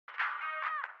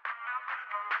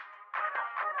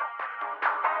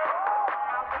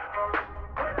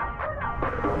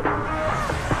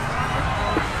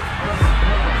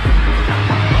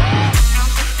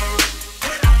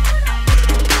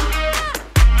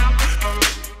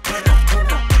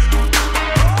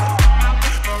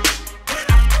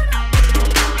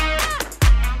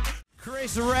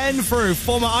Renfrew,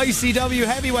 former ICW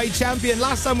heavyweight champion.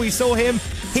 Last time we saw him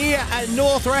here at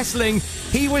North Wrestling,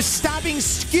 he was stabbing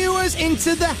skewers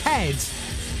into the head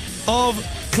of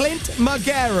Clint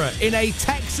Margera in a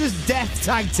Texas Death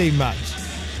Tag Team match.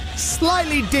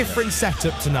 Slightly different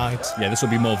setup tonight. Yeah, this will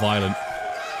be more violent.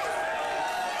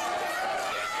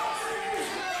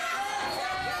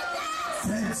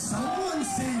 Did someone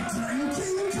say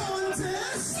drinking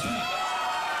contest?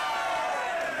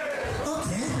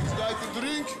 Okay. Would you like to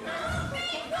drink?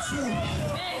 So,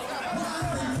 what I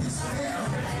think is fair,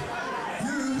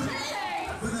 you,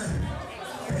 with a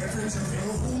beverage of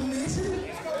your home nation,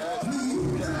 me,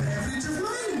 with a beverage of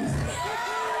mine.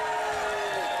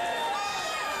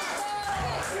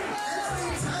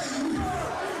 Every time you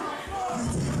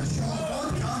take a shot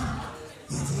of vodka,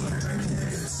 you take a drink of the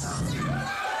good stuff.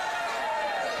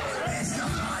 Best of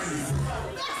five.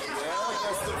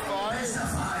 Best of five. Best of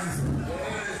five.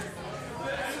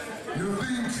 You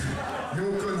think you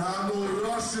can handle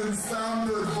Russian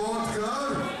standard vodka?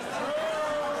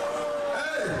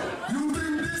 Hey, you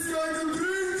think this guy can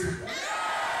drink?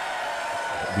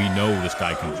 We know this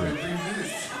guy can drink.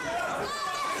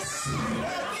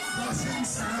 Russian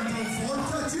standard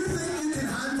vodka? Do you think you can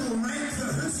handle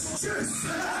Renfrew juice?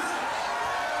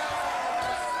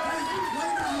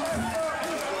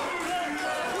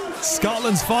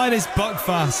 Scotland's finest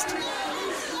Buckfast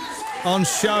on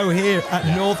show here at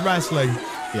North Wrestling.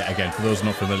 Yeah, again, for those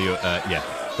not familiar, yeah,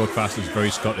 Buckfast is very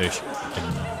Scottish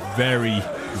and very,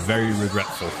 very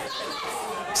regretful.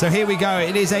 So here we go.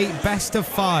 It is a best of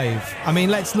five. I mean,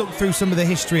 let's look through some of the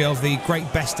history of the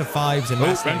great best of fives in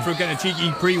wrestling. Renfrew getting a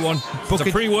cheeky pre-one. It's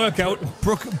a pre-workout.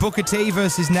 Booker T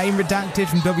versus Name Redacted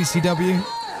from WCW.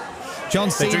 John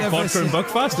They Cena drink vodka versus and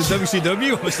Buckfast in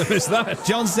WCW. I must have missed that.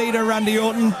 John Cena, Randy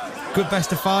Orton. Good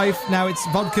best of five. Now it's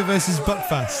vodka versus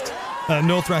Buckfast.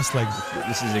 North Wrestling.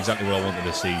 This is exactly what I wanted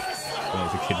to see when I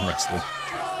was a kid in wrestling.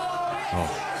 Oh,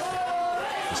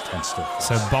 it's tense stuff.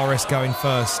 So Boris going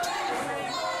first.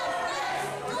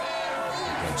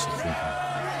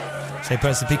 So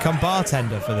Boris has become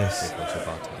bartender for this.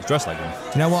 He's dressed like one.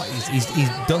 You know what? He's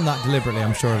done that deliberately,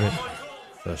 I'm sure of it.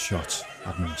 First shots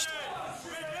administered.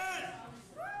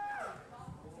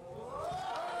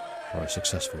 Very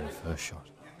successful in the first shot.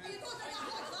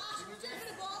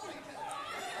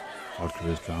 Vodka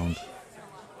is drowned.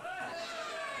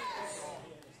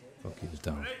 Bucky is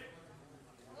down.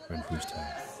 Renfrew's turn.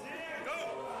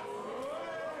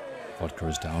 Vodka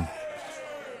is down.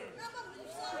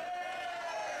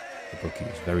 The Bucky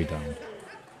is very down.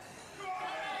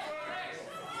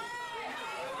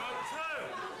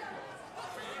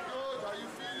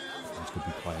 This could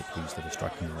be quiet, please. They're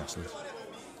distracting the wrestlers.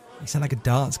 You sound like a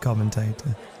darts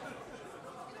commentator.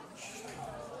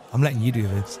 I'm letting you do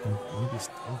this. I'm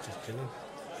just chilling.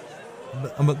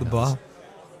 I'm at the bar.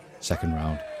 Second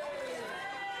round.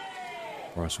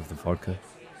 Boris with the vodka.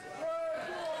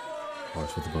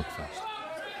 Boris with the Buckfast.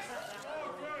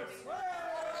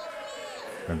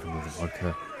 Renfrew with the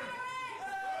vodka.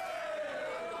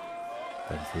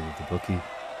 Renfrew with the Bucky.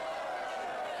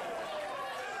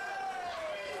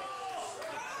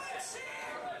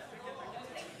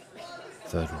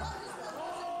 Third round.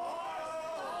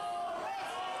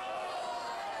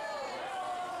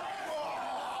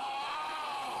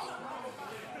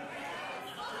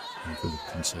 Renfrew with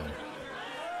concern.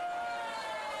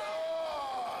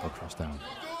 Buckfast down.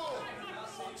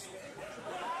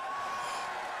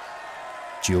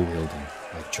 Dual wielding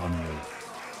like John Wayne.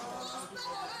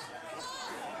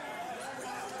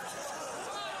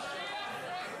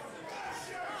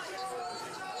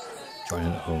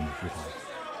 Joining at home if you like.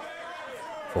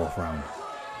 Fourth round.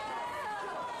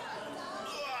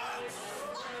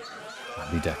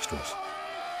 Ambidextrous.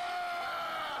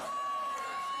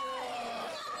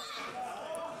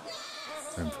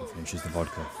 Renfrew finishes the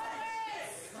vodka.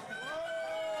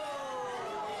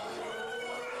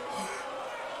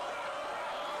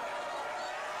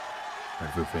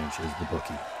 Renfrew finishes the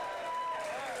Bucky.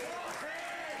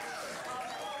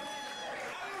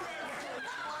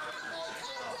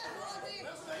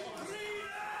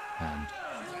 And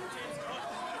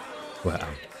we're out.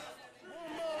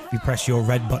 If you press your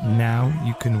red button now,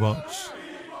 you can watch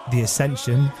The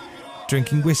Ascension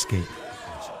drinking whiskey.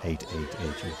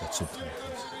 888, you've got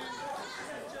subtitles.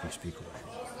 You speak Russian.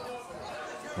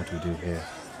 What do we do here?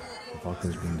 The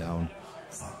vodka's been down.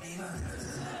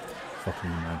 Fucking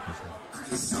remind myself.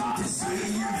 Something to say,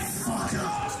 you fucker.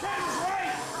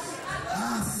 I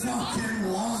fucking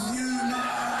love you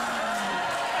now.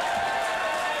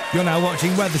 You're now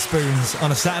watching Weatherspoons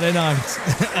on a Saturday night,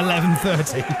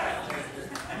 11:30.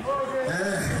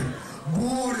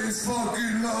 Boris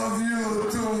fucking love you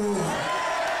too.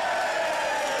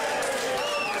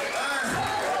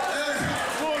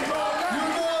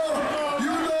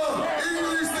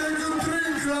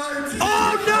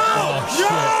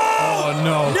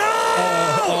 no. No!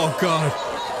 Oh, God.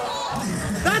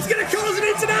 That's going to cause an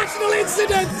international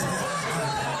incident!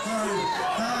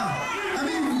 I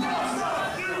mean,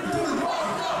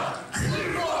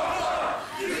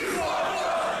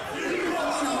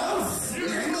 the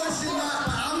English in that,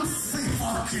 but I'm from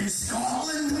fucking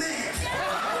Scotland, mate.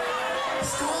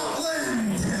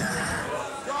 Scotland.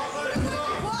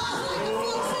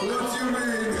 What do you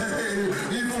mean? Hey,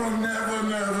 you from Never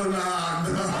Never Land.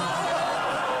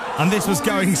 And this was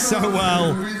going so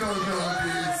well. We don't know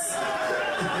this.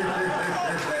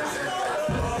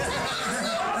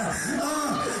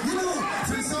 You know,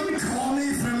 for some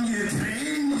commie from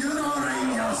Ukraine, you're alright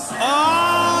yourself.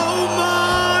 Oh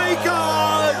my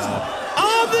God!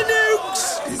 Arm the nukes!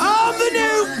 Arm the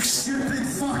nukes! Stupid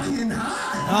fucking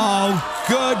hat. Oh,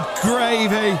 good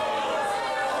gravy.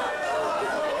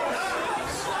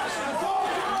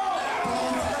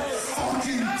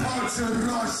 Fucking touch a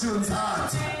Russian's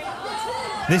hat.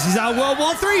 This is how World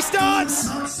War III starts!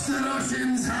 Touch the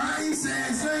Russians' hat, he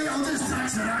says. Right, I'll just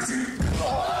touch the Russian.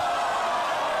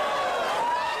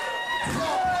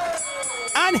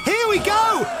 And here we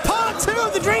go! Part 2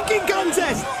 of the drinking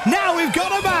contest! Now we've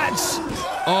got a match!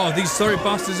 Oh, these sorry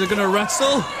bastards are going to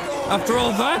wrestle after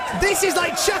all that? This is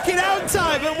like chuck it out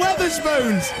time at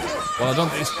Weatherspoons! Well, I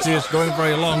don't see us going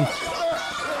very long.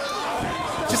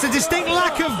 Just a distinct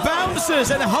lack of bouncers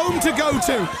and home to go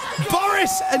to.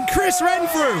 Boris and Chris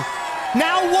Renfrew,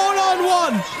 now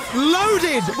one-on-one,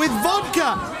 loaded with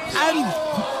vodka and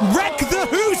wreck the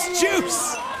Hoos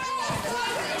juice.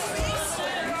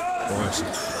 Boris,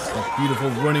 that beautiful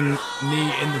running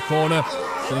knee in the corner,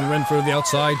 putting Renfrew on the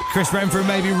outside. Chris Renfrew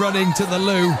may be running to the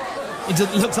loo. It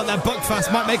looks like that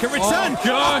Buckfast might make a return. Oh,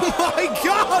 God! Oh, my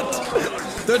God!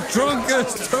 The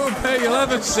drunkest tope you'll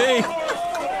ever see.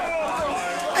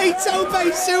 A tope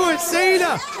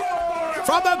suicida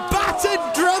from a battered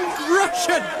drunk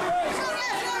Russian.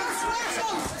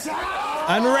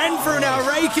 And Renfrew now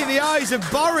raking the eyes of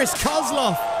Boris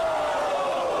Koslov.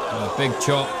 Big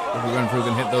chop. Renfrew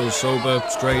can hit those sober,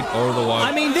 straight, or otherwise.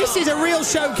 I mean, this is a real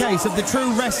showcase of the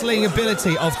true wrestling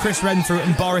ability of Chris Renfrew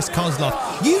and Boris Koslov.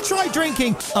 You try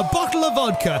drinking a bottle of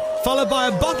vodka, followed by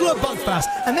a bottle of Buckfast,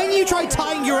 and then you try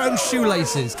tying your own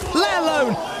shoelaces, let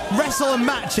alone wrestle a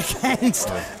match against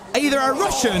either a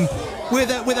Russian with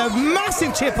a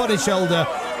massive chip on his shoulder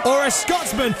or a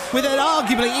Scotsman with an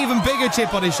arguably even bigger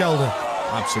chip on his shoulder.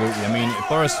 Absolutely. I mean, if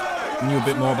Boris knew a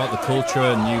bit more about the culture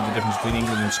and knew the difference between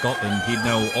England and Scotland, he'd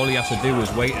know all he has to do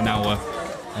is wait an hour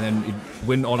and then he'd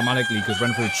win automatically because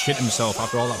Renfrew would shit himself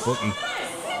after all that booking.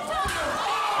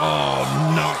 Oh,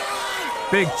 no.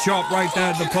 Big chop right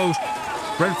there at the post.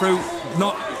 Renfrew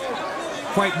not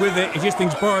quite with it. He just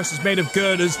thinks Boris is made of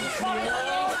girders.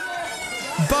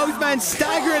 Both men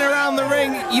staggering around the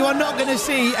ring. You are not going to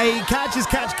see a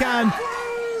catch-as-catch-can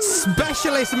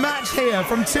specialist match here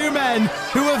from two men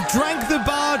who have drank the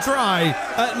bar dry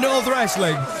at North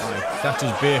Wrestling. That's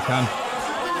his beer can.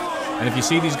 And if you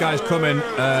see these guys coming,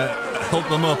 help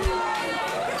them up.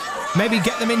 Maybe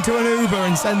get them into an Uber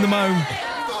and send them home.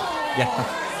 Yeah,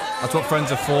 that's what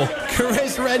friends are for.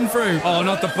 Chris Renfrew. Oh,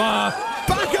 not the bar.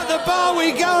 Back at the bar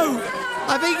we go.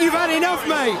 I think you've had enough,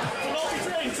 mate.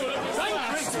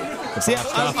 See,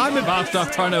 I'm a bar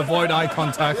staff trying to avoid eye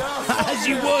contact. As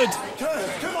you would.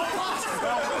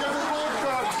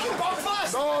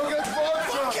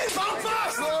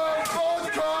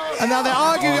 And now they're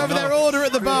arguing over their order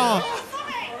at the bar.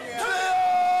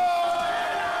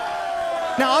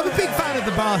 Now, I'm a big fan of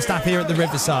the bar staff here at the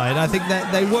Riverside. I think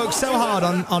that they work so hard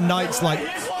on nights like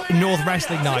North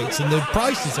Wrestling nights, and the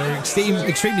prices are extremely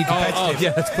competitive. Oh,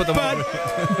 yeah, let's put them on.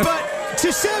 But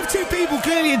to serve two people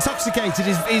clearly intoxicated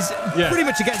is pretty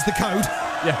much against the code.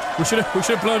 Yeah, we should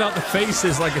have blown out the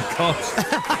faces like a cop.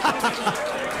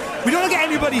 We don't want to get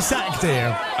anybody sacked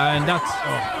here. And that's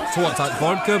so what's that?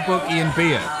 Vodka, bookie, and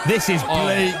beer. This is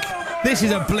bleak. This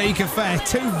is a bleak affair.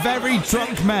 Two very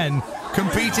drunk men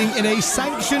competing in a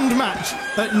sanctioned match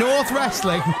at North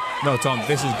Wrestling. No, Tom,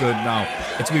 this is good now.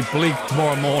 It's going to be bleak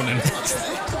tomorrow morning.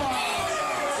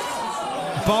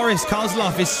 Boris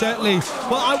Koslov is certainly...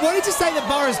 Well, I wanted to say that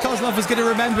Boris Koslov is going to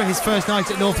remember his first night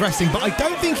at North Wrestling, but I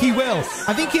don't think he will.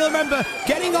 I think he'll remember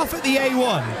getting off at the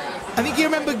A1. I think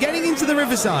he'll remember getting into the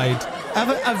Riverside, have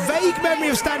a vague memory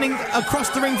of standing across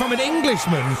the ring from an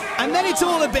Englishman, and then it's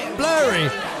all a bit blurry.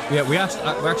 Yeah, we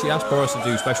actually asked Boris to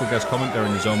do special guest commentary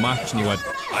in his own match, and he went,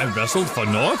 "I wrestled for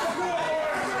North?"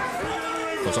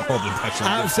 That's a problem, actually.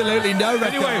 Absolutely no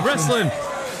recollection. Anyway, wrestling.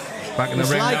 Back in the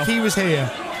ring like now. He was here.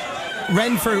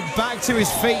 Renfrew back to his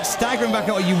feet, staggering back.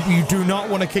 Oh, you do not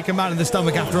want to kick a man in the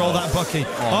stomach after all that bucky.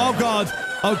 Oh, God.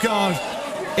 Oh, God.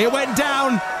 It went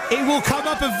down. it will come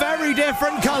up a very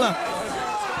different colour.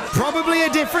 Probably a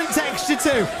different texture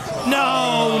too.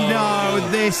 No,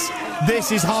 this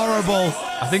is horrible.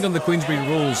 I think on the Queensberry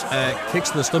rules, kicks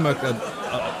to the stomach are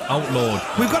outlawed.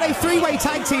 We've got a three-way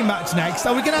tag team match next.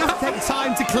 Are we going to have to take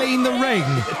time to clean the ring?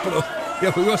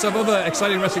 Yeah, we also have other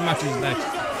exciting wrestling matches next.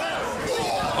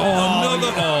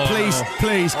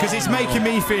 Please, because it's making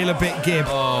me feel a bit gib.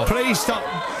 Please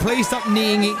stop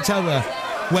kneeing each other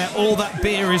where all that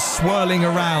beer is swirling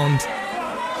around.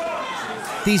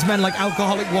 These men like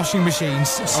alcoholic washing machines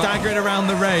staggering around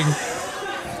the ring.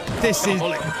 This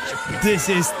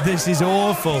is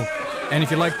awful. And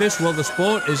if you like this, well, the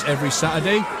sport is every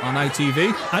Saturday on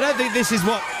ITV. I don't think this is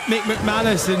what Mick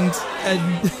McManus and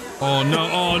Oh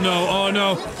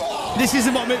no. This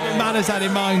isn't what Mick McManus had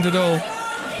in mind at all.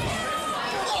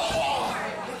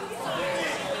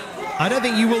 I don't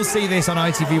think you will see this on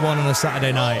ITV1 on a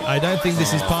Saturday night. I don't think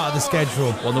this is part of the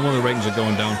schedule. Well, no wonder the ratings are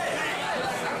going down.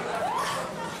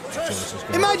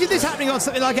 Imagine this happening on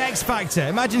something like X Factor.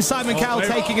 Imagine Simon Cowell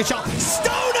taking a shot.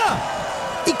 Stoner!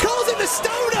 He calls it the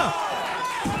Stoner!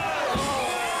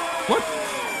 What?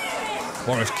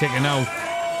 Boris kicking out.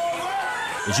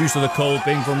 He's used to the cold,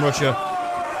 being from Russia.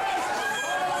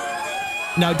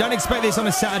 No, don't expect this on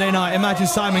a Saturday night. Imagine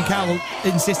Simon Cowell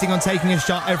insisting on taking a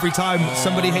shot every time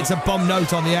somebody hits a bomb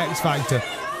note on the X Factor.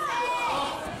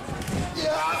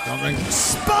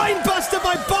 Spine buster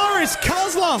by Boris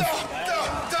Koslov!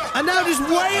 And now just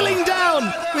wailing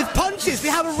down with punches. We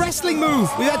have a wrestling move.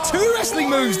 We've had two wrestling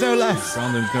moves, no less.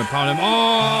 Brandon's going to pound him.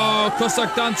 Oh,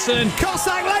 Cossack dancing.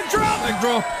 Cossack leg drop. Leg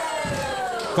drop.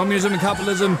 Communism and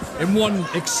capitalism in one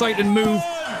exciting move.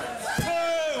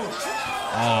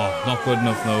 Oh, not good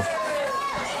enough, though.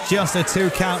 Just a 2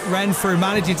 count. Renfrew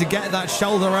managing to get that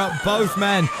shoulder up. Both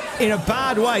men in a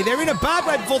bad way. They're in a bad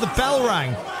way before the bell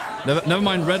rang. Never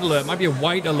mind red alert. Might be a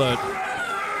white alert.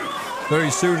 Very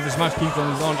soon if this match keeps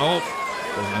on. Goes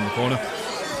in the corner.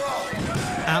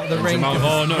 Out the ring.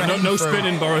 Oh, no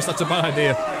spinning, Boris. That's a bad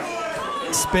idea.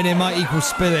 Spinning might equal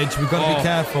spillage. We've got to be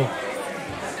careful.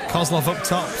 Koslov up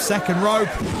top. Second rope.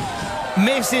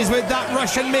 Misses with that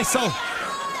Russian missile.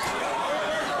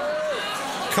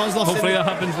 Koslov. Hopefully that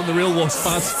happens when the real war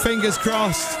starts. Fingers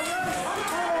crossed.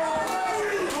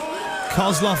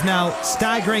 Koslov now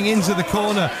staggering into the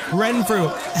corner. Renfrew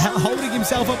holding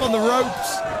himself up on the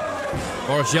ropes.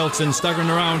 Boris Yeltsin staggering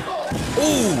around.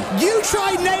 Ooh! You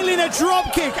tried nailing a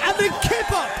drop kick and then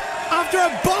kip up after a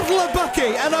bottle of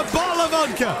Bucky and a bottle of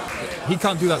vodka. He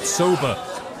can't do that sober.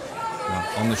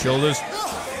 On the shoulders.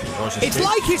 It's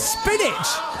like his spinach.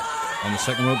 On the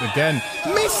second rope again.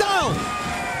 Missile!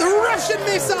 The Russian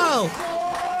missile!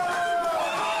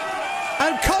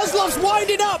 And Kozlov's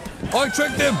winding up. I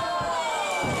tricked him.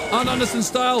 And Anderson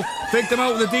style. Faked him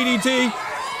out with a DDT.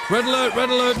 Red alert, red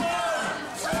alert.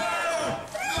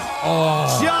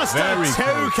 Oh, just a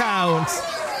 2 count.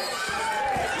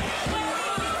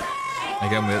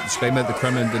 Again, the statement the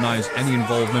Kremlin denies any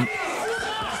involvement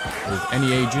with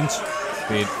any agent,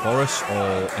 be it Boris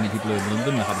or any people in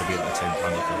London that happen to be at the same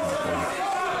time.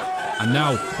 And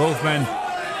now, both men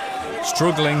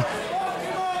struggling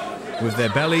with their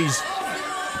bellies,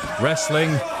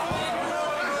 wrestling.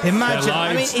 Imagine,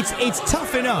 I mean, it's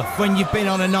tough enough when you've been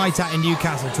on a night out in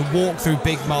Newcastle to walk through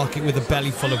Big Market with a belly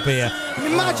full of beer.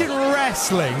 Imagine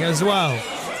wrestling as well.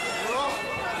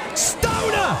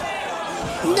 Stoner!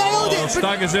 Nailed it!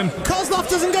 Staggers him. Koslov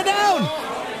doesn't go down!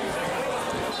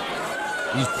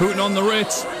 He's putting on the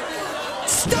Ritz.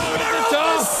 Stoner off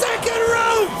the second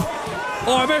rope!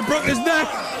 Oh, I may broke his neck.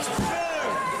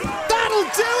 That'll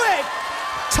do it!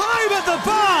 Time at the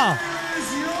bar!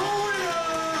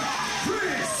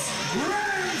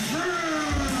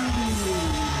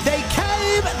 They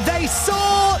came, they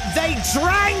saw, they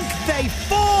drank, they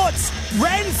fought.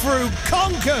 Renfrew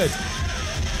conquered.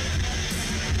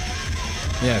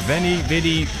 Yeah, Veni,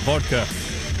 Vidi, vodka.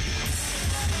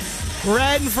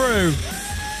 Renfrew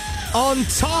on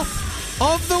top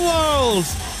of the world.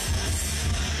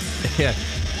 Yeah,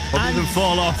 hope he doesn't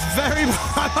fall off.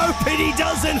 I'm hoping he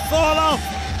doesn't fall off.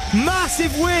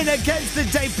 Massive win against the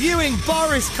debuting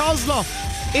Boris Koslov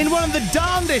in one of the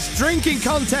darndest drinking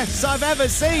contests I've ever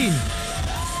seen.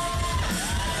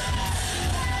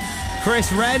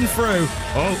 Chris Renfrew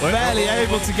barely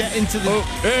able to get into the...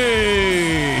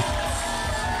 Hey!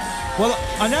 Well,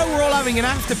 I know we're all having an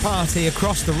after party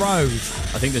across the road.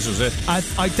 I think this was it.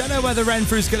 I don't know whether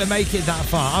Renfrew's going to make it that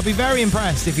far. I'll be very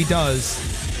impressed if he does.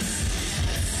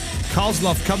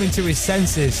 Koslov coming to his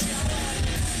senses.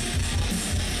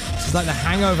 This is like the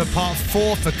Hangover Part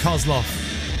 4 for Koslov.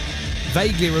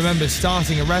 Vaguely remembers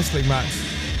starting a wrestling match.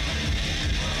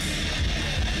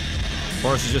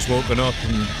 Boris has just woken up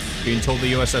and being told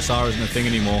the USSR isn't a thing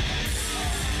anymore.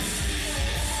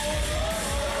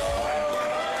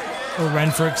 Oh,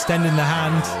 Renfrew extending the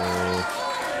hand.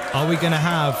 Are we going to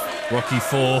have Rocky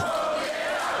 4?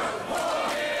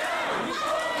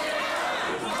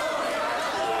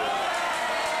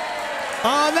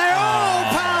 Oh, they're all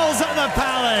pals at the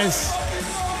palace.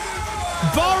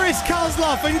 Boris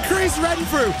Koslov and Chris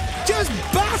Renfrew just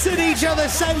battered each other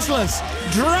senseless,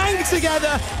 drank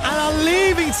together, and are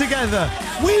leaving together.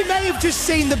 We may have just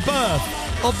seen the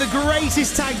birth of the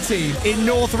greatest tag team in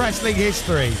North Wrestling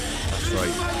history. That's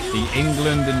right. The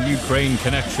England and Ukraine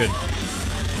connection.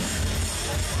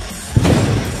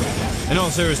 In all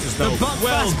seriousness, though, The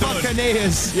Buckfast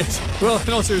Buccaneers. Yes. Well,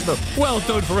 in all seriousness, though, well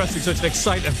done for wrestling such an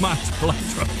exciting match,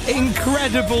 Electro.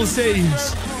 Incredible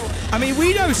scenes. I mean,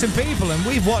 we know some people, and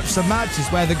we've watched some matches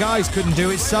where the guys couldn't do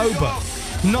it sober.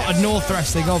 Not at North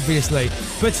Wrestling, obviously.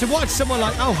 But to watch someone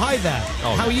like, oh, hi there.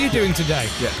 How are you doing today?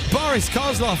 Yeah. Boris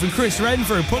Koslov and Chris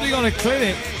Renfrew putting on a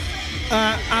clinic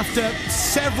after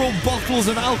several bottles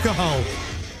of alcohol.